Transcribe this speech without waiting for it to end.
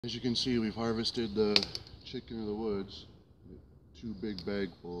As you can see, we've harvested the chicken of the woods, 2 big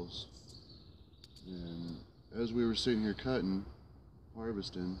bagfuls. And as we were sitting here cutting,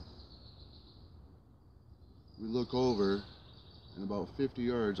 harvesting, we look over, and about 50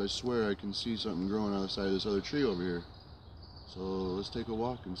 yards, I swear I can see something growing on the side of this other tree over here. So let's take a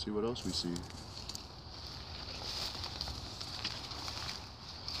walk and see what else we see.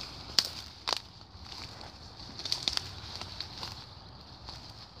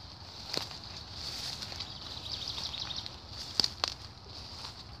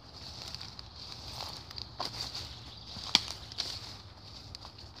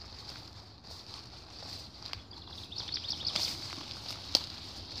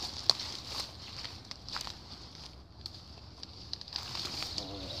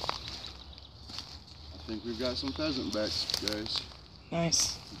 I think we've got some pheasant backs, guys.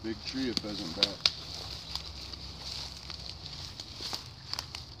 Nice. A big tree of pheasant backs.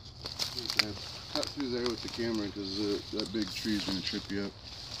 I cut through there with the camera because that big tree is going to trip you up.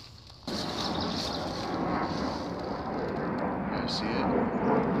 You see it?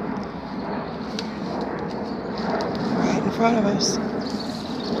 Right in front of us.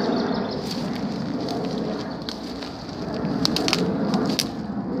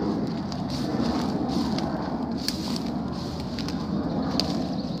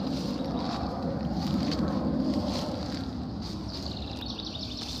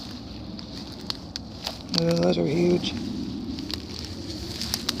 Those are huge.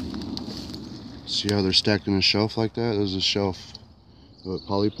 See how they're stacked in a shelf like that? There's a shelf of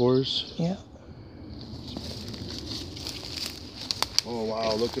polypores. Yeah. Oh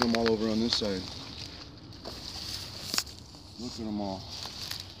wow, look at them all over on this side. Look at them all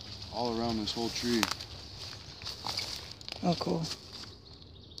around this whole tree. Oh, cool.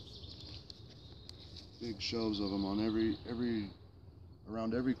 Big shelves of them on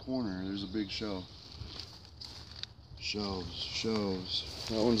around every corner. There's a big shelf. Shelves.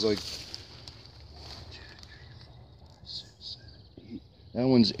 That one's like 2, 3, 4, 5, 6, 7, 8. That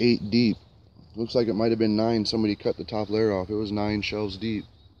one's 8 deep. Looks like it might have been 9. Somebody cut the top layer off. It was 9 shelves deep.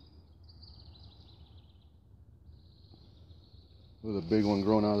 There's a big one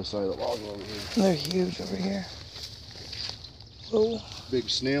growing out of the side of the log over here. They're huge over here. Oh. Big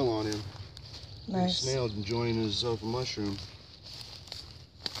snail on him. Nice. Big snail enjoying himself a mushroom.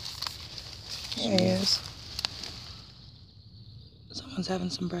 There he is. Someone's having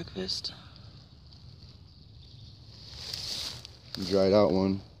some breakfast. Dried out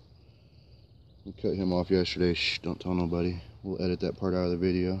one. We cut him off yesterday. Shh, don't tell nobody. We'll edit that part out of the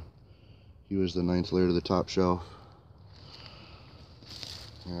video. He was the 9th layer to the top shelf.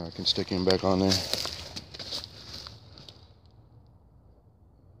 Yeah, I can stick him back on there.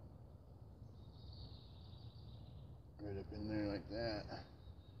 Right up in there like that.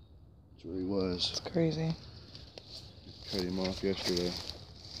 That's where he was. It's crazy. Cut him off yesterday.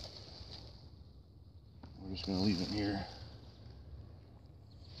 We're just gonna leave him here.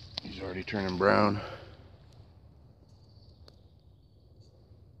 He's already turning brown.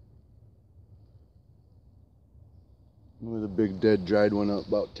 Look at the big dead dried one up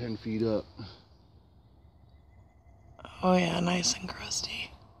about 10 feet up. Oh yeah, nice and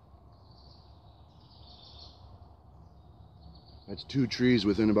crusty. That's 2 trees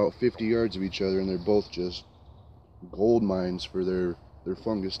within about 50 yards of each other, and they're both just gold mines for their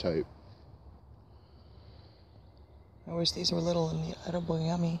fungus type. I wish these were little and edible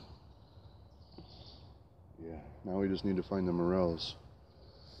yummy. Yeah, now we just need to find the morels.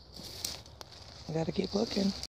 I gotta keep looking.